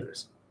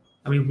disclaimers.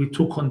 With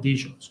two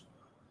conditions.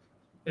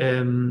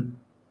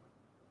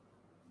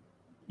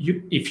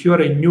 If you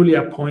are a newly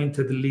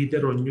appointed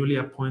leader or newly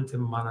appointed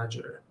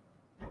manager,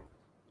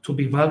 to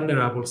be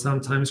vulnerable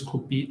sometimes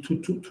could be,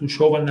 to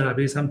show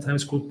vulnerability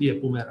sometimes could be a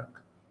boomerang.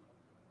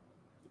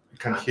 It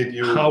can hit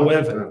you.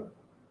 However,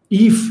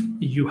 if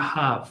you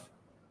have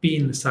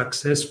been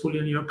successful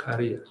in your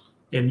career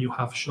and you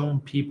have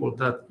shown people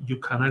that you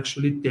can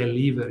actually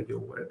deliver your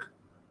work,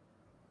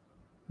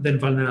 then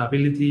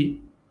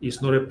vulnerability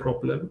is not a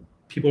problem.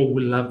 People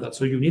will love that.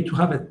 So you need to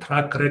have a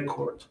track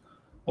record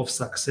of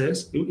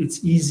success.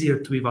 It's easier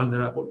to be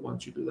vulnerable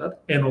once you do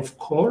that. And of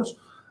course,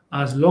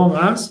 as long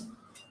as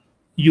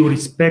you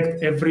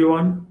respect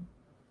everyone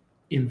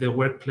in the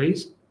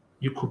workplace,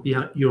 you could be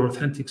your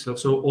authentic self.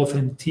 So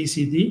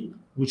authenticity,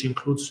 which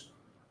includes,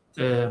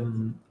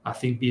 I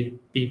think,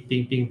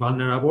 being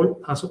vulnerable,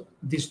 has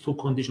these two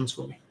conditions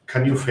for me.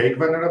 Can you fake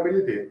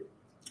vulnerability?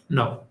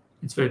 No,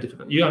 it's very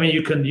difficult.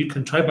 You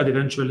can try, but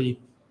eventually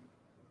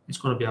it's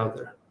going to be out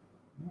there.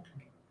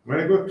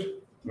 Very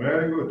good,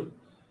 very good.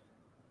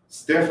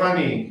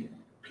 Stephanie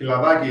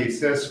Pilavaki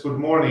says, good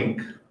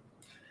morning.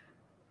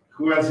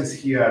 Who else is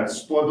here?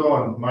 Spot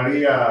on.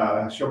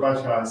 Maria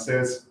Shobasha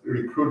says,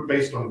 recruit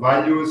based on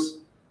values.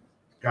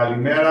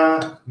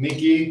 Kalimera,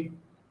 Nikki.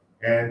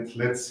 And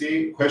let's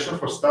see, question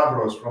for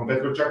Stavros from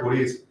Petro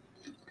Chakouris.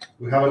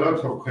 We have a lot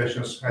of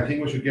questions. I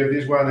think we should get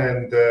this one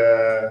and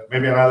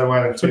maybe another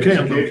one. It's okay,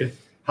 I'm okay.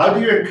 How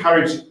do you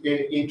encourage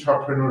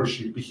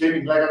entrepreneurship,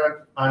 behaving like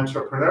an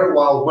entrepreneur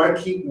while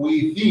working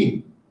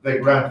within the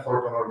Grant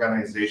Thornton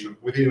organization,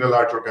 within a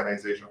large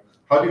organization?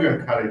 How do you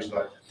encourage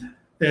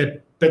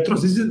that?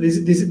 Petros, this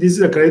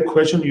is a great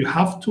question. You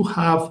have to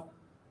have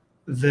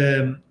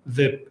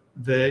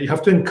you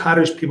have to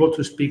encourage people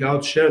to speak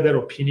out, share their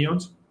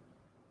opinions,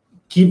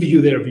 give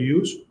you their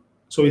views.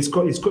 So it's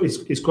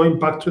going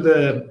back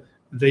to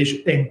they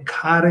should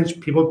encourage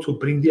people to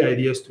bring the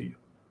ideas to you.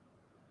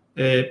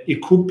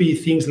 It could be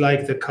things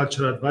like the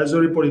cultural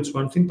advisory board, it's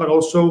one thing, but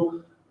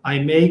also I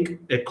make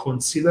a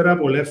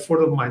considerable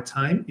effort of my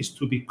time is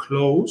to be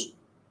close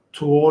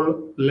to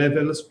all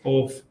levels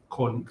of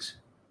colleagues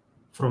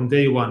from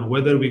day one,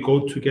 whether we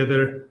go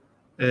together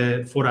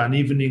for an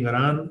evening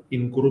run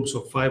in groups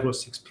of 5 or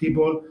 6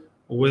 people,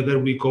 or whether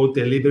we go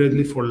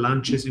deliberately for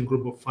lunches in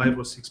group of 5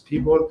 or 6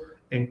 people,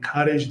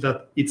 encourage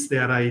that it's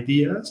their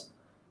ideas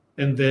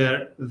and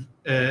that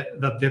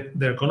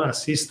they're going to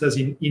assist us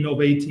in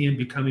innovating and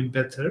becoming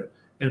better.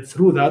 And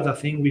through that, I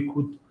think we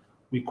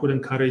could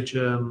encourage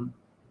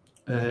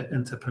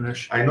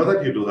entrepreneurship. I know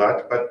that you do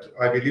that, but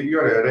I believe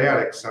you're a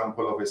rare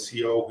example of a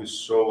CEO who's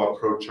so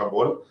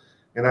approachable.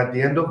 And at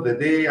the end of the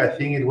day, I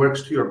think it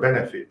works to your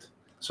benefit.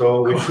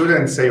 So we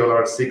shouldn't say all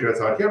our secrets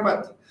out here,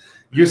 but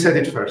you said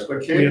it first,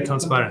 okay? We are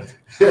transparent.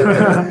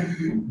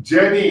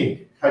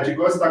 Jenny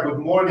Hajigosta, good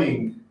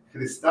morning.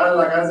 Cristal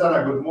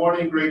Lagazara, good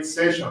morning, great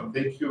session.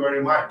 Thank you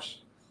very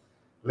much.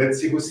 Let's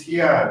see who's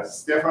here.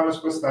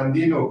 Stefanos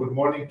Costandino, good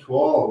morning to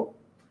all.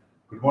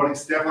 Good morning,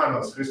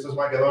 Stefanos. Christos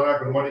Makedona,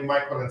 good morning,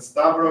 Michael and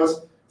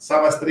Stavros.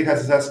 Savas Trijas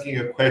is asking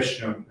a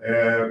question.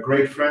 A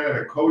great friend and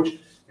a coach,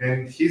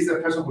 and he's the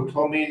person who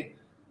told me,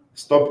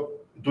 stop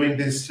doing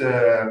this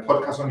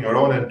podcast on your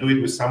own and do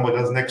it with somebody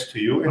else next to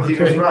you. And he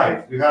was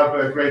right. You have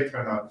a great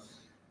turnout.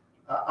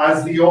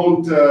 As the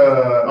old,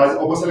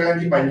 όπως έλεγαν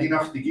και οι παλιοί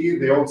ναυτικοί,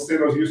 the old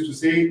sailors used to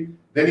say,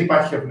 δεν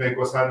υπάρχει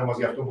ευνοϊκός άνεμος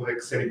για αυτό που δεν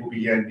ξέρει που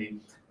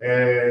πηγαίνει.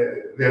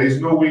 There is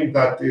no wind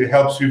that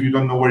helps you if you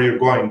don't know where you're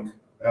going.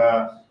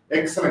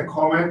 Excellent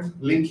comment,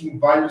 linking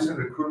values and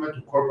recruitment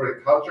to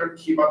corporate culture.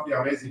 Keep up the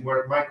amazing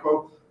work,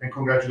 Michael, and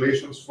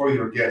congratulations for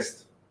your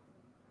guest.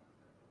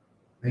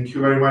 Thank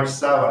you very much,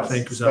 Savas.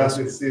 Thank you,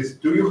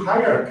 Savas. Do you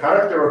hire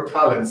character or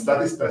talent?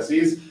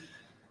 Statistasis,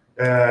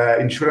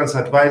 insurance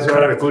advisor,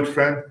 a good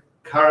friend.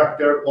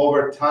 Character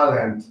over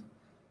talent.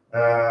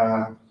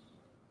 That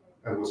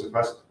was a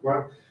fast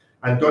one.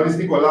 Antonis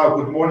Nicolaou,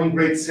 good morning,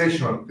 great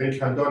session. Thank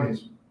you,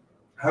 Antonis.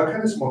 How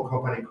can a small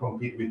company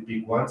compete with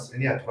big ones?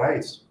 Any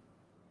advice?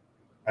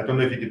 I don't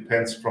know if it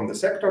depends from the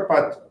sector,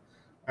 but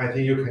I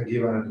think you can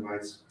give an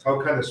advice. How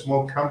can a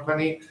small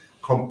company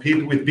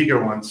compete with bigger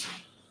ones?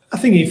 I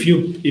think if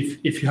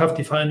you have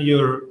defined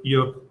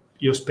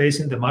your space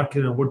in the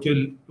market and what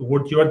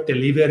you are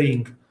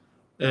delivering,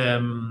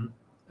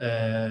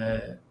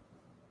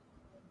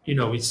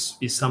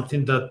 is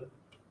something that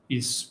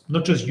is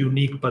not just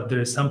unique, but there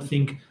is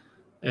something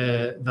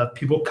that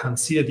people can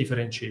see a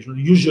differentiation.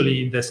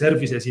 Usually in the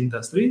services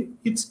industry,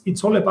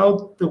 it's all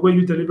about the way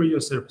you deliver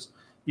your service.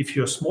 If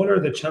you're smaller,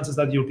 the chances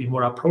that you'll be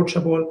more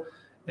approachable.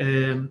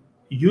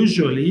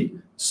 Usually,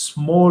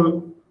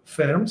 small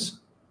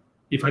firms,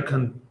 if I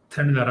can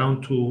turn it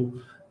around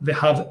they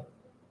have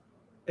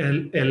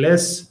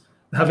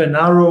a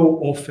narrow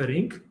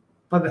offering,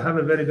 but they have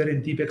a very, very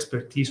deep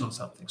expertise on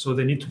something. So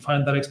they need to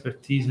find that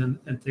expertise and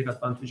take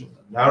advantage of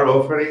that. Narrow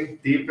offering,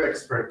 deep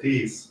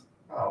expertise.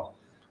 Wow.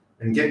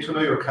 And get to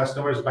know your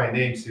customers by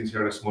name since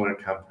you're a smaller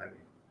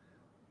company.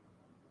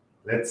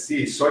 Let's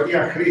see.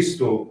 Sodia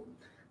Christou.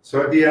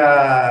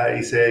 Sodia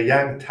is a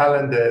young,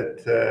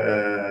 talented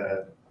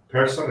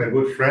person, a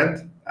good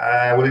friend.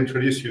 I will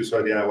introduce you,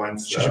 Sodia,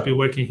 once. She should be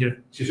working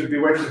here. She should be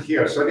working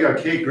here. Sodia,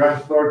 okay,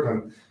 Grant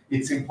Thornton.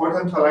 it's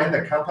important to align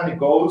the company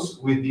goals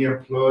with the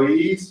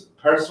employees'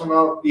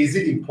 personal. Is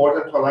it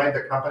important to align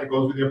the company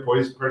goals with the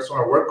employees'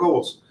 personal work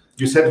goals?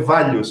 You said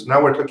values.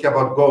 Now we're talking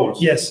about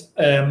goals. Yes.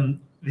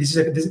 This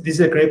is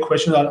a great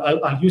question.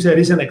 I'll use a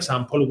recent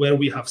example where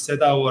we have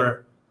set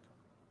our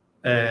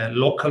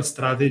local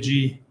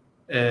strategy,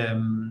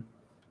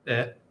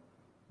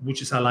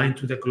 which is aligned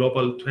to the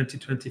global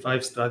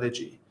 2025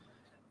 strategy.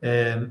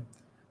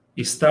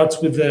 It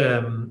starts with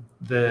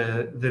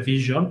the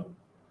vision.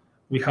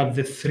 We have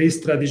the 3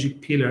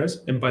 strategic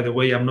pillars. And by the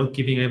way, I'm not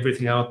giving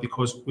everything out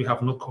because we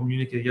have not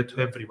communicated yet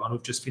to everyone.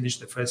 We've just finished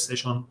the first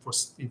session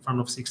in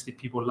front of 60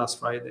 people last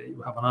Friday.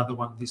 We have another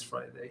one this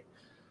Friday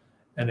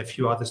and a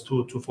few others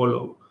to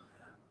follow.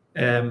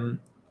 And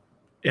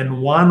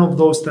one of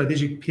those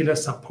strategic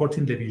pillars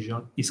supporting the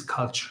vision is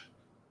culture.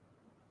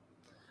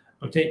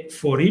 Okay,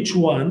 for each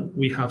one,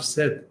 we have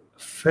set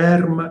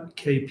firm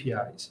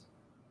KPIs.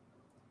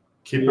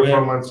 Key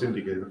performance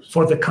indicators.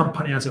 For the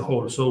company as a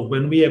whole. So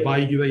when we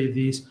evaluate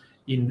this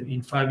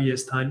in 5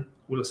 years' time,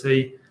 we'll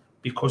say,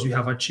 because we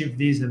have achieved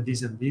this and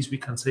this and this, we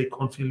can say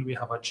confidently we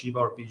have achieved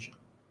our vision.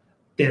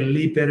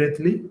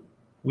 Deliberately,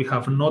 we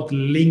have not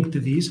linked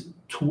this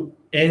to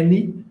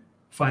any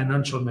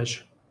financial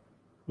measure.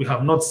 We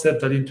have not said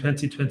that in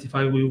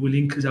 2025 we will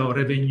increase our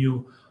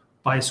revenue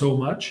by so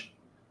much.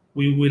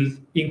 We will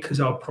increase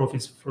our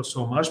profits for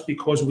so much,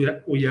 because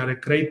we are a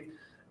great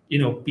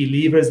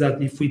believers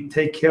that if we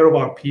take care of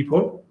our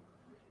people,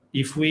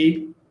 if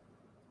we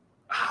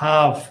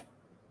have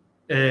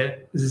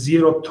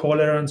zero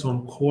tolerance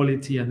on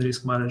quality and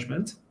risk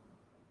management,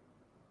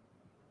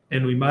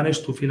 and we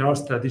manage to fill our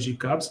strategic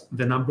gaps,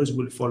 the numbers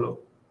will follow.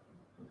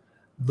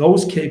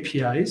 Those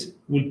KPIs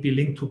will be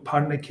linked to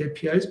partner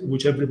KPIs,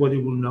 which everybody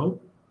will know,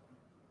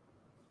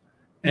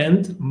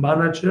 and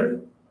manager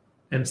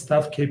and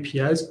staff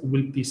KPIs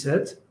will be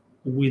set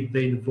with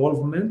the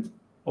involvement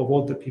of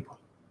all the people.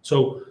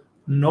 So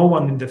no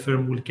one in the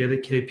firm will get a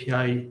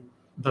KPI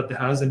that there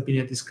hasn't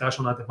been a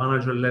discussion at the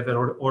manager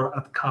level or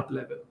at CAP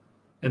level.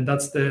 And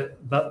that's the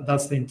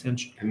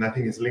intention. And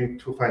nothing is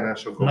linked to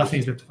financial goals. Nothing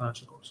is linked to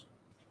financial goals.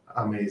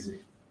 Amazing.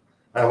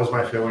 That was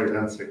my favorite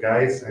answer,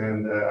 guys.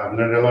 And I've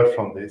learned a lot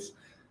from this.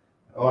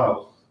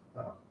 Wow.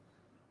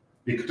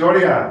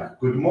 Victoria,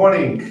 good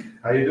morning.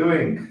 How are you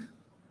doing?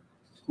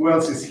 Who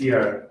else is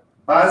here?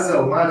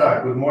 Basil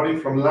Mada, good morning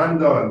from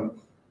London.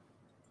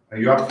 Are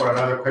you up for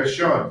another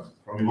question?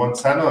 From Yvonne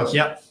Sanos.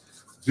 Yeah.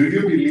 Do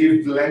you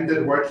believe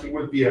blended working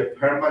will be a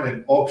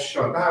permanent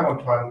option? I want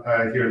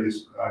to hear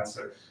this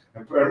answer.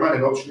 A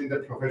permanent option in the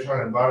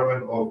professional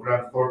environment of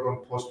Grant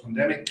Thornton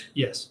post-pandemic?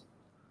 Yes.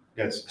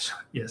 Yes.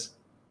 Yes.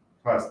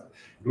 Fast.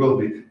 It will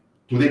be.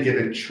 Do they get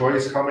a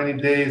choice how many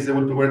days they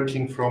will be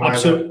working from?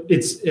 Absolutely.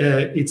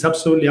 It's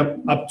absolutely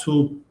up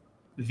to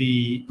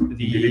the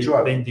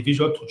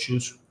individual to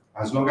choose.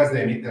 As long as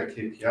they meet their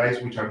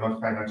KPIs, which are not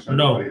financial.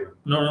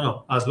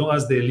 No. As long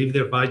as they live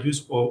their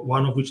values, or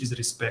one of which is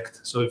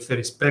respect. So if they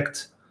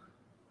respect,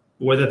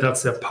 whether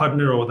that's their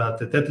partner or that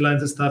the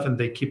deadlines and stuff, and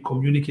they keep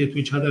communicating to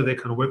each other, they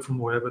can work from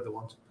wherever they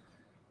want.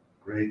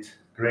 Great.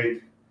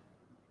 Claria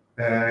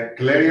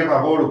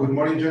Vavoro, good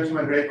morning,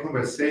 gentlemen. Great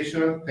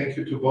conversation. Thank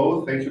you to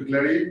both. Thank you,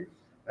 Clary.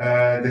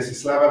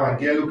 Desislava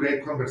Evangelou,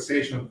 great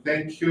conversation.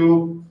 Thank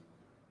you.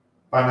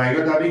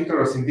 Panayota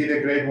Victoros, indeed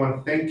a great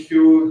one. Thank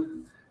you.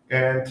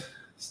 And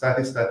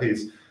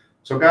Stathis.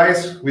 So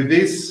guys, with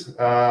this,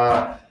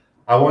 I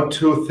want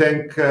to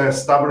thank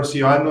Stavros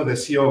Ioannou, the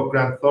CEO of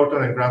Grant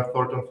Thornton, and Grant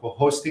Thornton for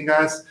hosting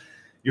us.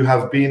 You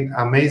have been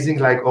amazing,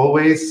 like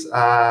always.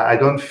 I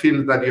don't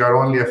feel that you are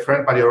only a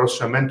friend, but you're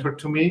also a mentor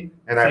to me,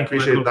 and I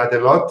appreciate that a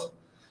lot.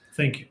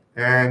 Thank you.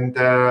 And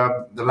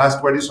the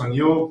last word is on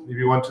you. If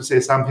you want to say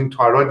something to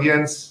our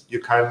audience,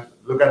 you can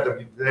look at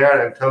them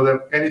there and tell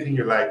them anything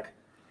you like.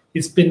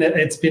 It's been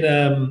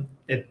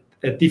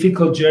a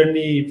difficult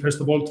journey,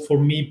 first of all, for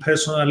me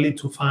personally,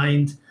 to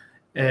find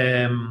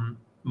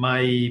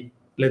my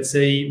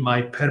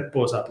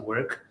purpose at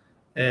work.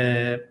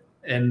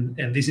 And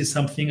this is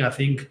something I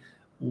think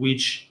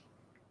which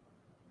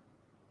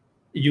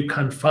you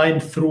can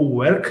find through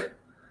work,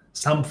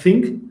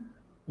 something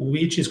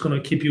which is going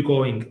to keep you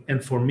going.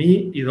 And for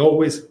me, it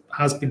always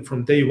has been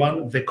from day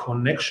one, the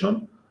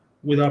connection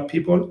with our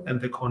people and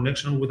the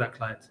connection with our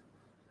client.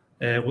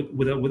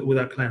 With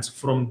our clients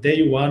from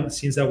day one,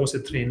 since I was a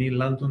trainee in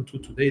London to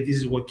today, this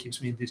is what keeps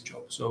me in this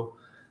job. So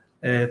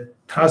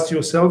trust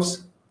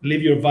yourselves,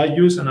 live your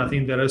values, and I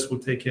think the rest will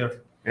take care.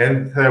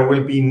 And there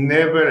will be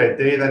never a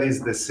day that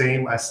is the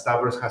same, as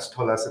Stavros has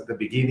told us at the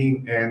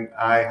beginning. And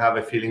I have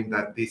a feeling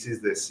that this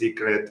is the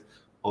secret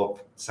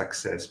of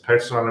success,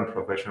 personal and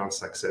professional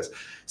success.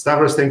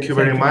 Stavros, thank you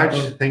very much.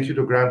 Thank you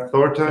to Grant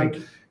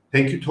Thornton.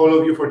 Thank you to all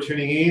of you for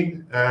tuning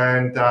in,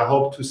 and I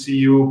hope to see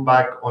you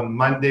back on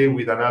Monday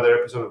with another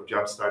episode of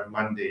Jumpstart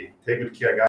Monday. Take good care, guys.